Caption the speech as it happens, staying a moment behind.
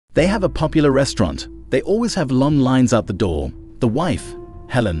They have a popular restaurant. They always have long lines out the door. The wife,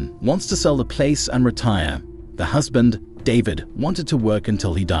 Helen, wants to sell the place and retire. The husband, David, wanted to work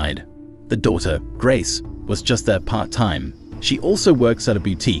until he died. The daughter, Grace, was just there part-time. She also works at a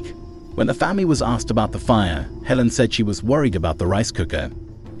boutique. When the family was asked about the fire, Helen said she was worried about the rice cooker.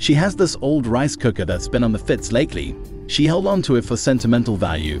 She has this old rice cooker that's been on the fritz lately. She held on to it for sentimental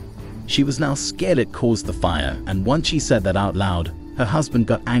value. She was now scared it caused the fire, and once she said that out loud, her husband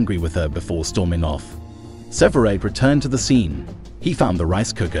got angry with her before storming off. Severide returned to the scene. He found the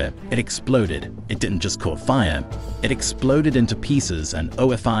rice cooker. It exploded. It didn't just caught fire. It exploded into pieces, and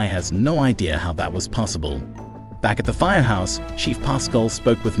OFI has no idea how that was possible. Back at the firehouse, Chief Pascal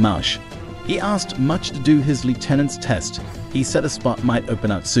spoke with Mauch. He asked Mauch to do his lieutenant's test. He said a spot might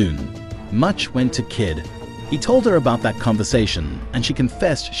open out soon. Mauch went to Kid. He told her about that conversation, and she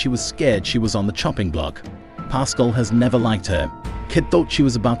confessed she was scared she was on the chopping block. Pascal has never liked her. Kid thought she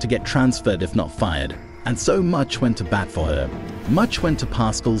was about to get transferred if not fired, and so Mauch went to bat for her. Mauch went to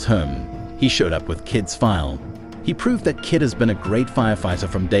Pascal's home. He showed up with Kid's file. He proved that Kid has been a great firefighter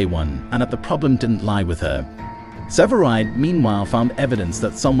from day one, and that the problem didn't lie with her. Severide, meanwhile, found evidence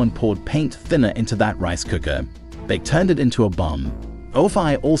that someone poured paint thinner into that rice cooker. They turned it into a bomb.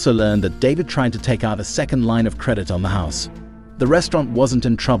 OFI also learned that David tried to take out a second line of credit on the house. The restaurant wasn't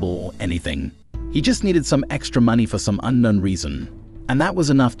in trouble or anything. He just needed some extra money for some unknown reason, and that was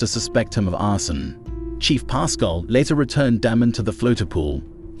enough to suspect him of arson. Chief Pascal later returned Damon to the floater pool.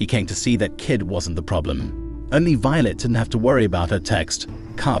 He came to see that Kid wasn't the problem. Only Violet didn't have to worry about her text.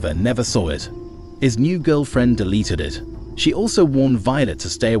 Carver never saw it. His new girlfriend deleted it. She also warned Violet to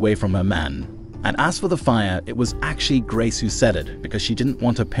stay away from her man. And as for the fire, it was actually Grace who said it because she didn't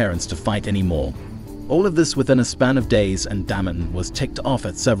want her parents to fight anymore. All of this within a span of days, and Damon was ticked off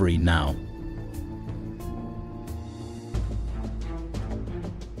at Severide now.